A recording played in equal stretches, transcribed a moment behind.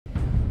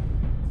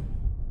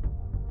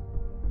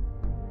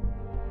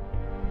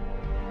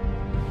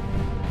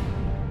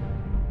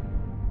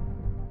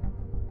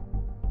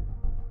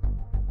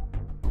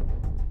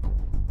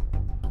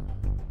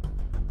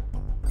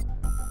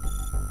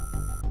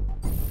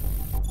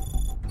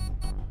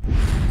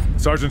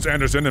Sergeants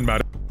Anderson and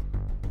Madden.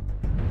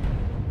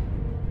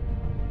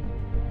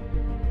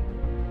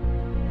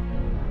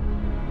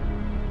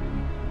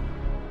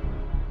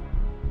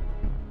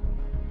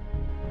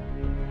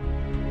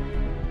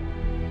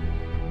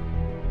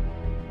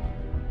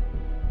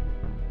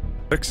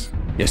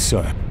 Yes,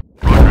 sir.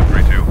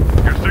 Roger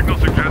 3-2. Your signal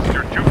suggests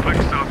you're 2 clicks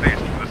southeast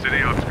from the city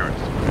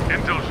outskirts.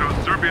 Intel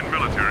shows Serbian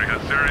military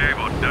has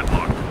Sarajevo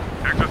deadlocked.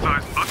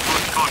 Exercise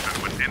utmost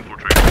caution when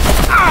infiltrating.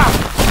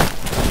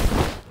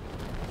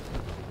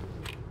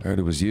 I heard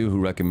it was you who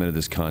recommended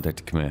this contact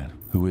to command.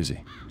 Who is he?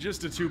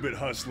 Just a two-bit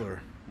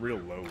hustler. Real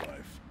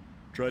lowlife.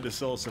 Tried to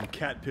sell some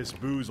cat-piss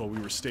booze while we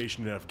were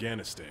stationed in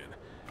Afghanistan.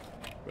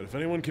 But if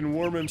anyone can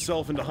worm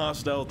himself into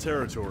hostile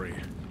territory,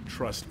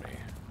 trust me,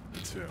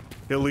 it's him.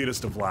 He'll lead us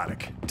to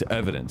Vladik. To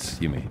evidence,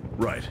 you mean?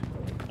 Right.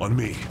 On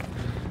me.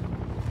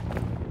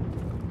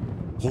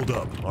 Hold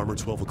up. Armor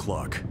 12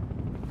 o'clock.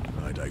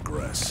 I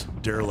digress.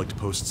 Derelict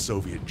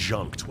post-Soviet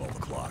junk 12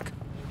 o'clock.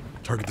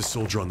 Target the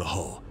soldier on the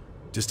hull.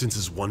 Distance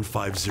is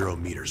 150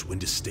 meters.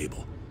 Wind is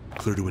stable.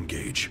 Clear to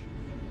engage.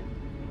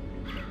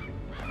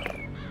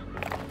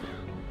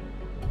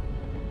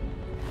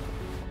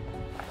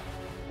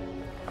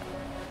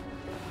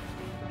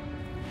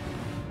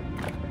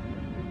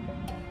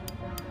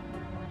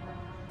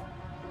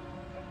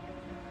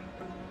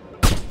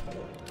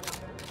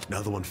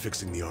 Now the one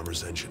fixing the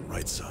armor's engine,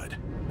 right side.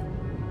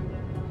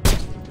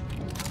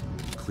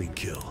 Clean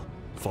kill.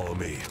 Follow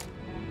me.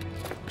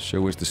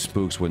 Sure wish the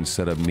spooks wouldn't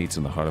set up meets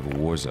in the heart of a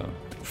war zone.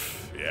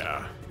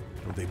 Yeah.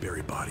 Don't they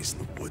bury bodies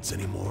in the woods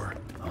anymore?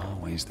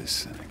 Always the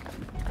cynic.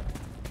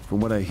 From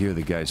what I hear,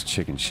 the guy's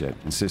chicken shit.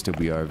 Insisted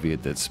we RV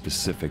at that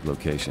specific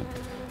location.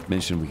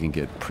 Mentioned we can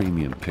get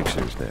premium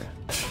pictures there.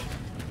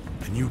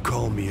 And you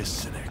call me a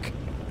cynic?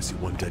 I see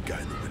one dead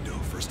guy in the window,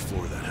 first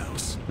floor of that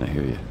house. I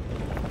hear you.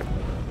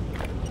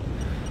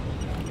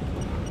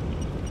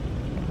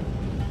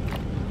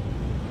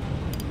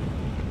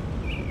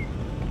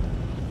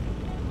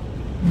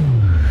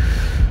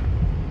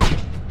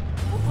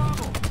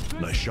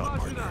 Nice shot,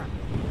 partner.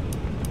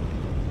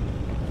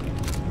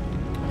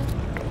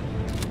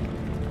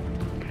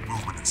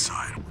 Movement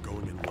inside. We're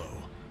going in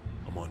low.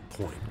 I'm on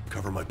point.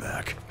 Cover my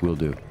back. Will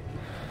do.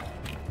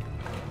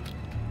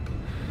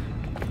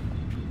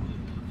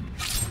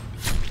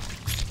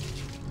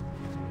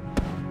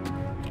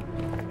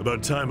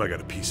 About time I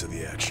got a piece of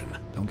the action.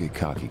 Don't get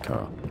cocky,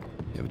 Carl.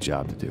 You have a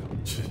job to do.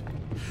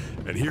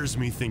 And here's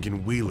me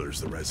thinking Wheeler's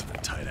the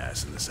resident tight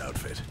ass in this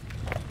outfit.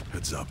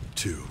 Heads up,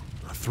 2,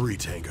 3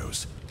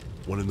 tangos.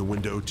 1 in the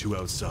window, 2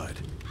 outside.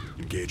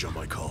 Engage on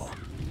my call.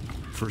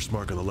 First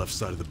mark on the left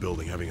side of the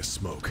building having a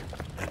smoke.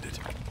 End it.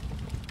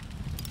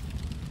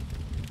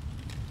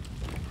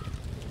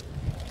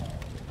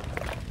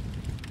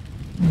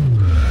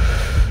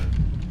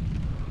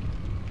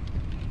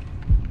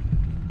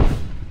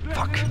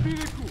 Fuck.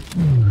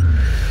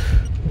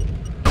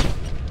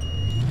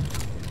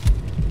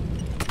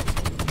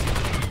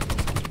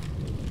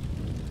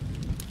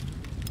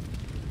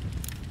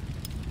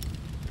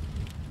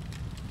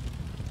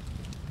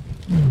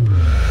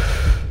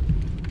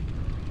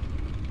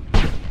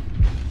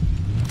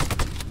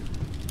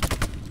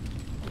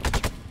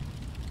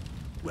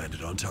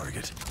 Landed on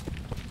target.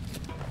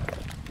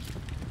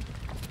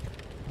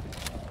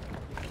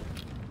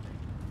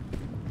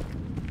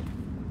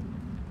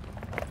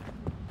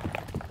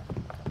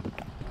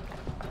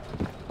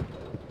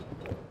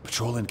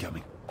 Patrol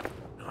incoming.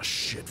 Oh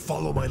shit,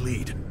 follow my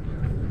lead.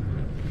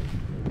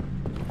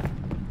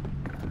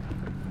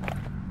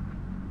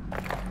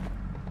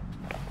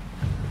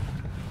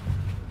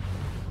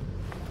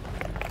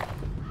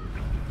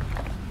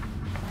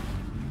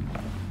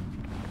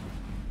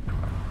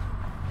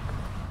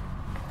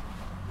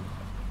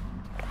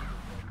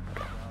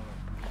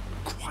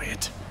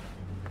 Quiet.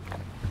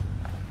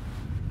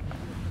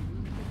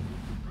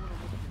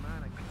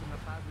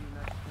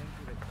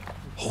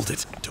 Hold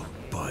it. Don't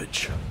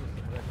budge.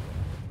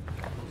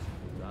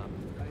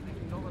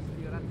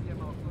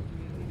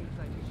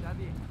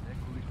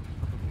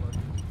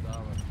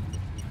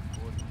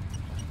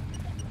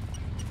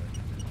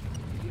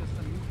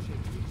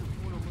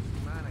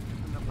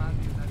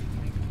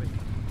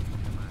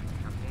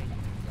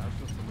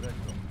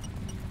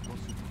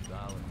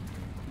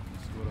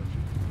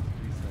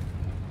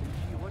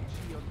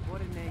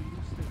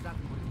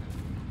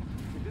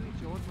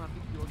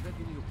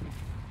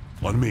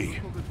 On me.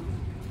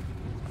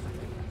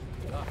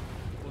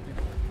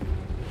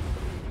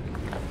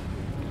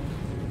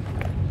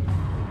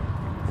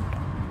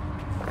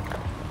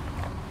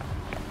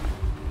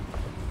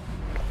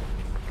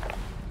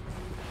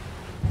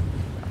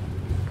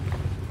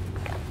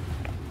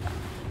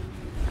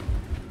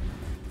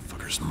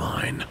 Fucker's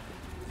mine.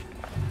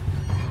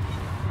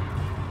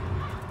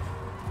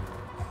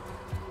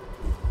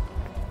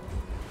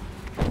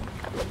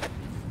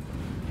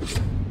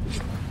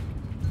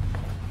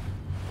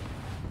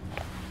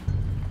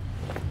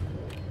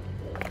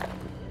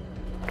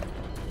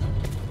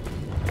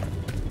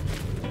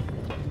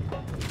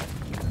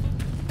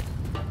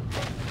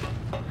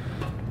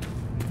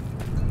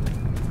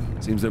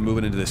 Seems they're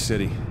moving into the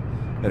city.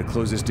 Gotta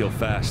close this deal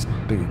fast.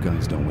 Bigger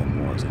guns don't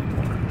win wars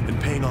anymore. And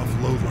paying off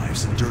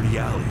lowlifes in dirty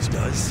alleys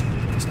does?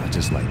 It's not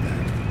just like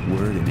that.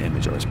 Word and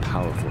image are as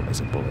powerful as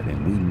a bullet,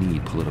 and we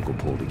need political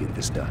pull to get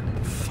this done.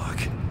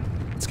 Fuck.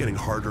 It's getting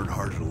harder and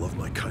harder to love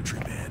my country,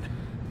 man.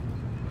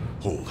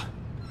 Hold.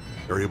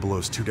 Area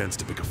below's too dense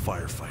to pick a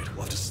firefight.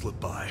 We'll have to slip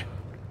by.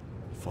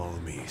 Follow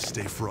me.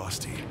 Stay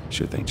frosty.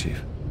 Sure thing,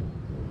 Chief.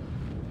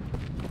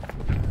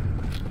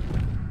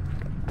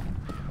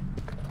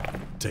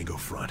 Tango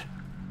front.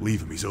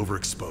 Leave him. He's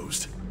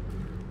overexposed.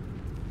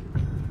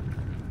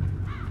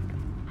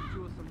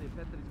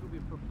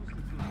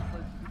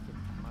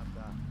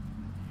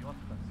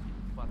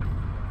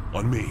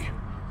 On me.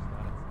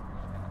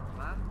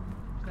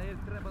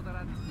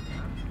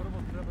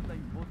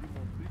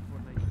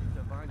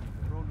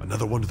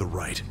 Another one to the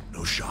right.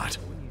 No shot.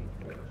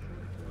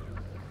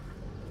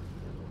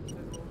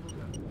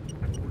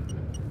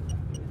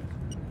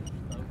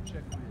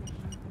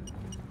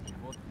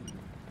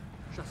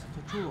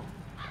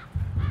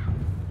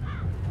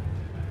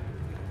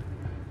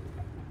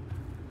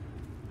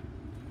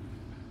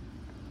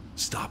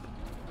 Stop.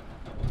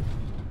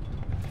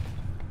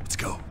 Let's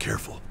go.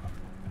 Careful.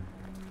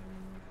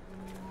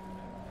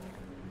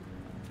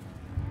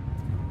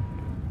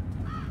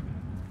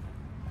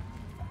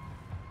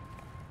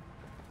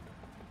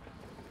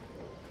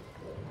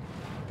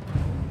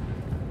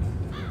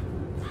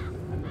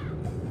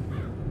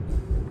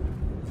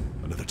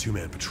 Another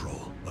two-man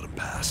patrol. Let him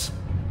pass.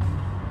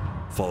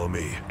 Follow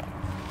me.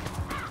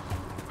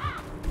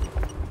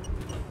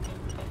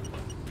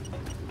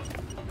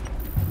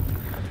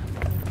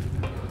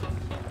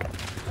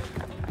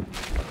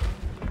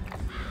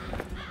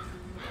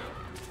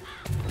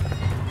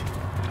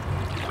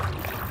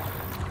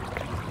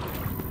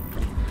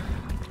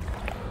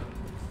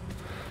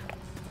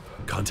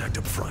 Contact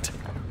up front.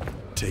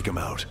 Take him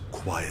out,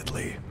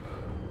 quietly.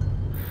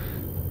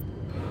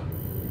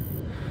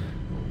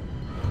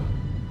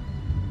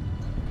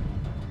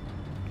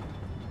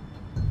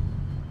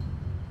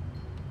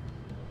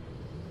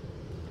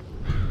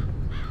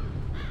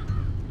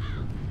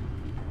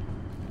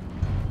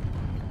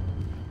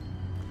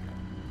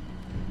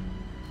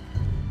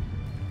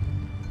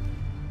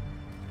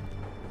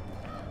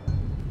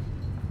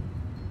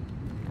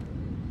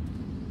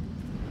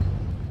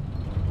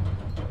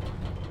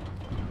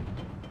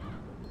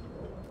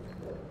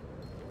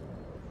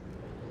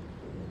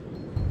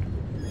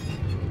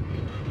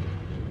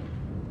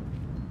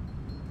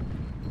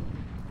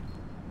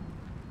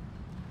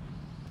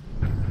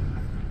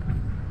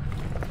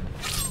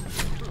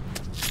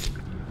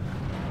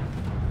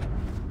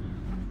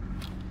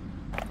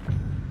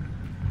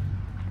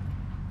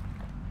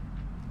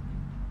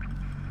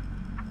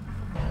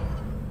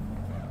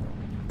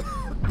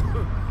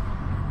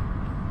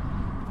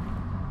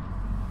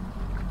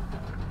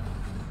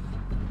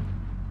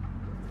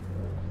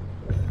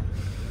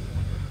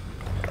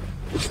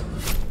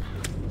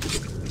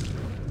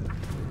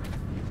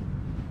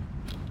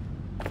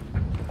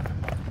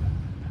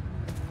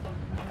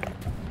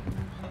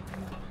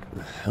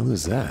 Hell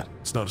is that?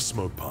 It's not a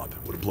smoke pop. It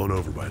would have blown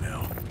over by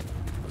now.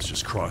 Let's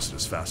just cross it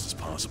as fast as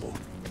possible.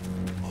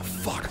 Oh,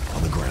 fuck.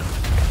 On the ground.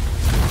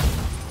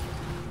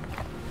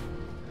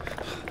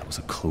 That was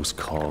a close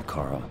call,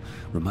 Carl.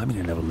 Remind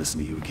me to never listen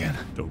to you again.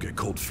 Don't get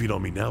cold feet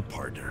on me now,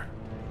 partner.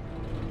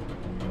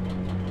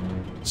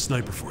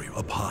 Sniper for you,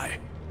 up high.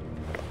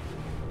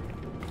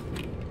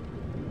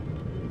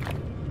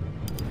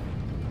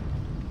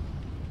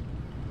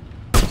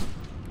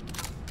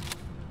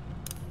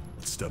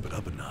 Let's step it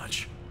up a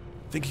notch.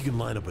 Think you can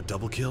line up a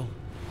double kill?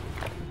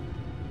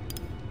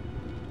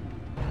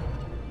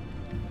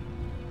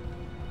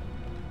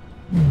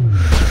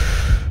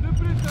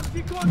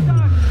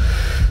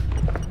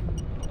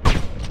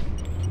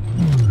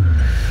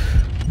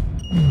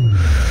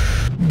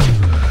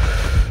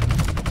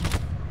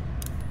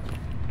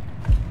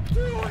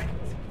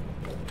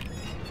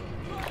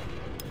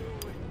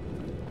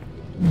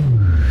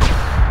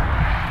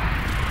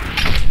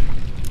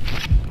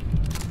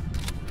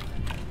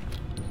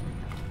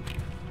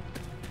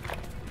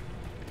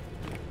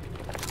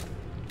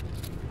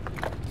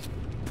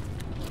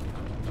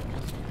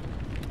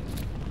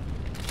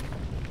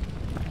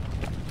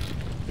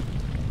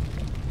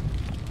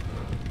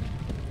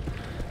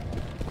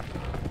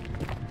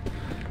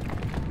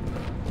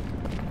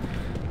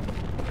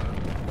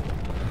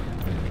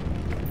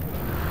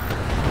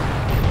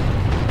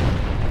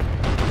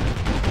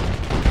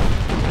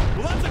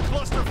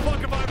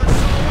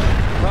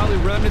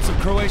 Remnants of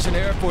Croatian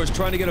Air Force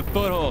trying to get a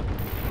foothold.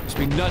 Must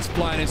be nuts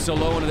flying in so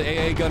low into the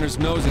AA gunners'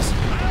 noses.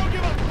 I don't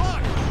give a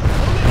fuck!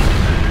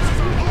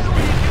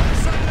 Only the other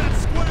side of that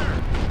square!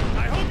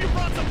 I hope you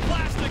brought some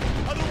plastic,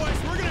 otherwise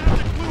we're gonna have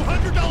to glue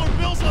 $100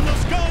 bills on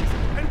those guns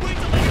and wait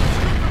till they get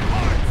stripped for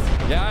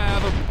parts! Yeah, I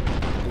have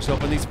them. Just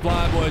hoping these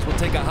flyboys will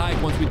take a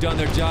hike once we've done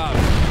their job.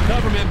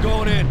 Cover me, I'm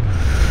going in.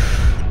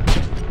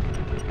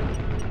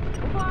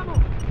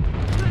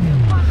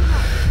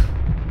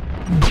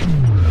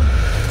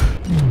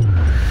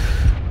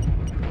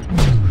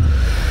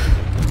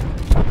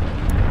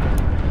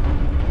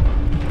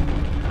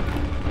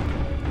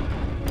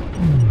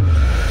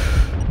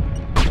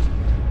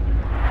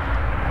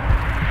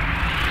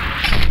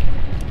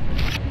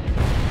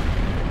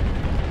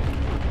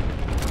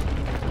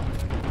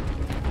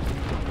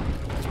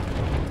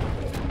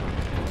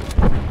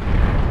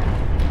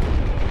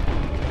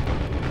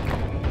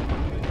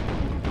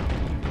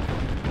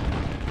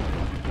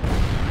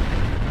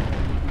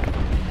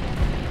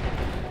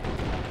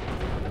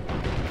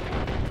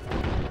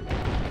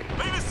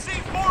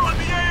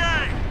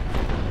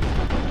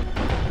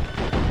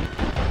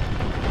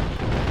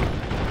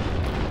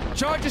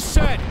 just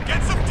said!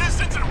 Get some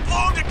distance and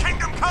blow him to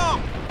Kingdom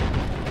Come!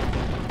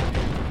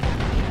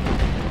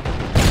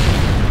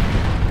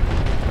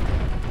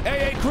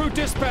 AA crew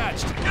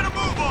dispatched! Get a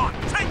move on!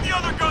 Take the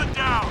other gun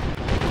down!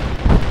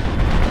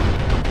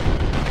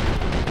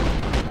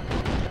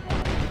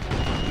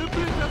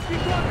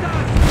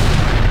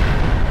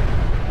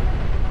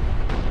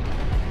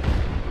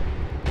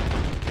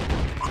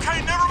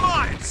 Okay, never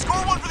mind!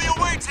 Score one for the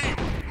away team!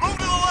 Move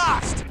to the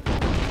last!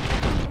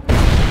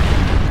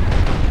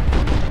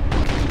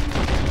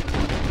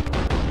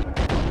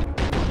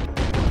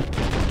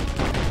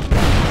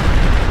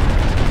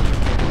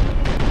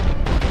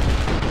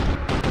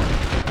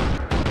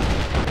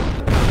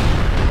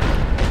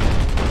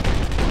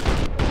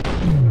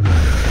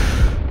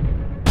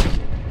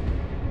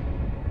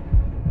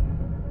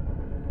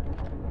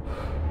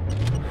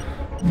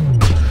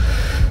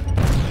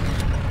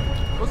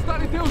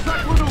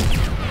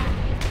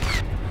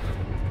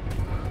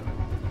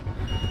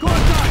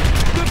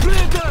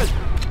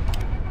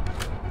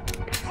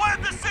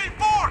 Plant the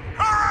C4!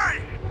 Hurry!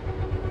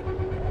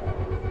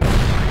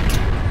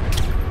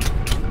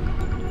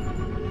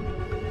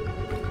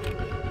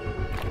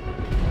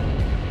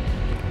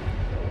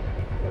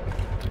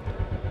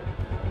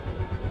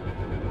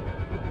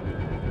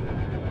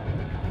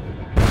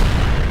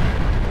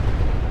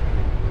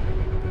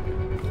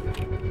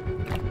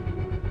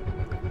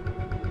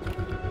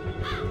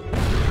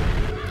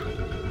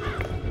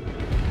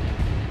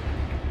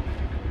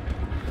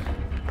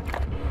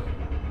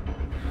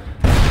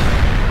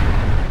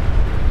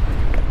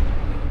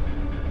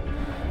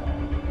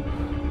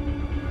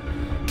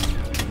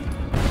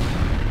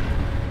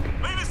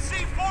 Leave a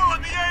C4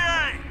 on the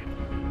AA!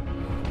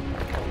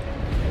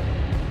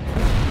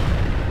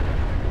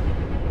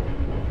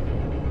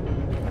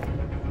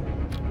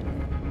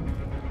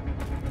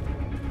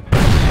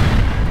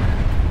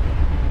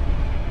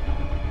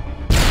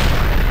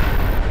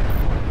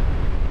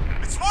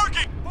 It's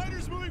working!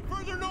 Fighters moving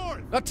further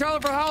north! Not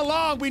telling for how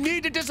long! We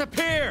need to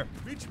disappear!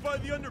 Meet you by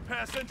the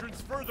underpass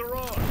entrance further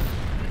on.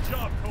 Good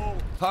job, Cole.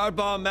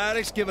 Hardball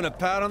Maddox giving a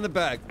pat on the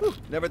back. Whew,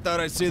 never thought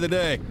I'd see the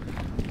day.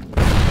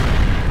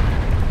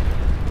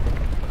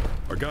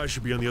 Our guys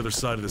should be on the other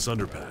side of this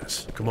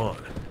underpass. Come on.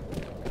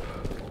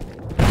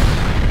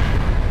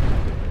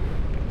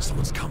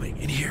 Someone's coming.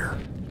 In here.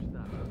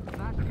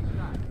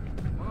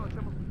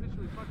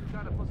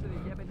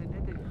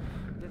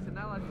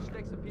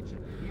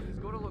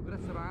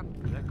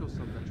 Rekao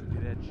sam da ću ti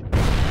reći.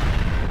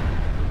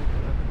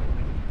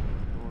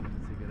 On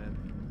cigaret.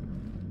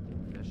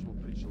 Već smo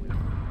pričali. $2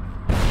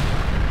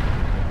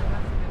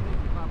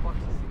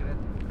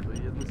 cigareta. To je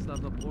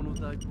jednostavna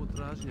ponuda i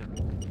potražnja.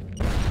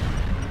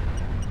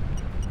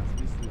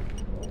 Razmisli.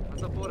 A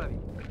zaboravi.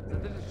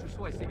 Zadržat ću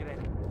svoj cigaret.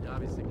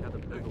 Javi se kada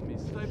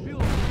predomisliš. Šta je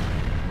bilo?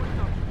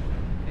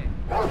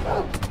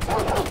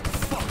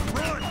 Fuck,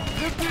 run!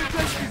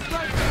 Neprijateljski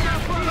snajper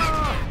napada!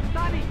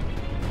 Stani!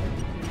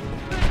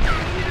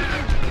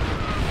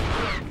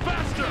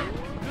 Faster!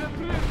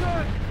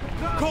 Neprijatelj!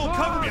 Cole,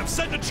 cover me! I'm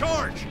setting a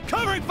charge!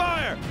 Covering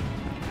fire!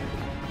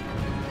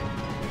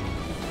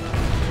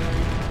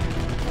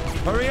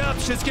 Hurry up,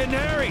 shit's getting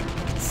hairy!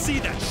 See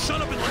that!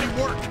 Shut up and let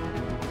me work!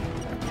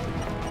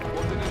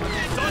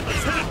 Son,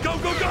 let's hit it! Go,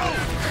 go, go!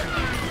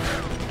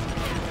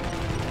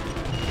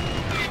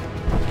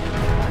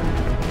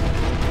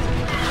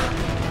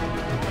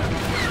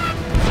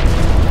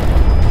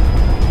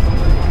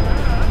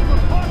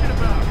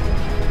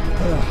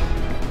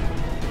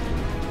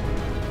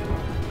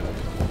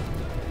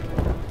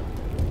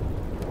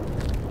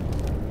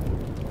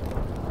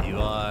 You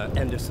are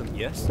Anderson,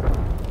 yes?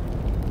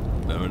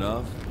 Fair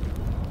enough.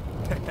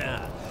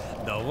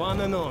 The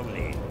one and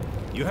only.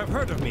 You have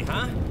heard of me,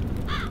 huh?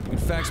 You can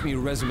fax me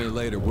your resume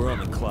later. We're on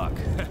the clock.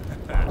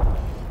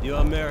 You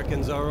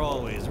Americans are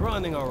always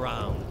running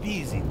around,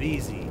 busy.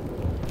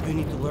 You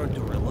need to learn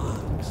to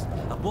relax.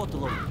 A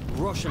bottle of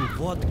Russian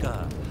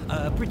vodka,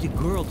 a pretty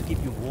girl to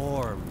keep you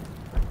warm.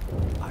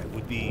 I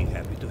would be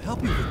happy to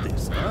help you with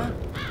this, huh?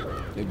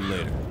 Maybe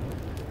later.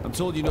 I'm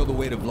told you know the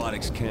way to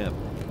Vladik's camp.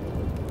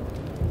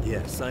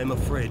 Yes, I'm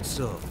afraid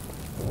so.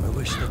 I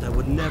wish that I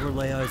would never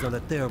lay eyes on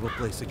that terrible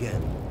place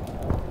again.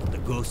 The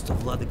ghosts of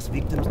Vladik's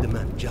victims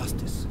demand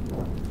justice.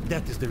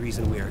 That is the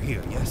reason we are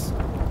here, yes?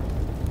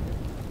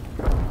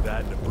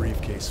 That and a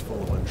briefcase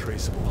full of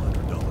untraceable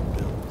 $100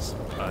 bills.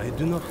 I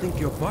do not think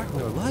your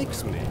partner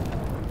likes me.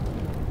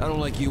 I don't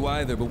like you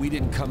either, but we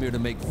didn't come here to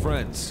make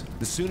friends.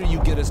 The sooner you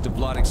get us to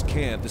Vladik's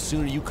camp, the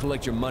sooner you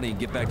collect your money and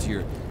get back to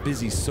your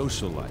busy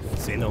social life.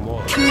 Say no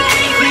more.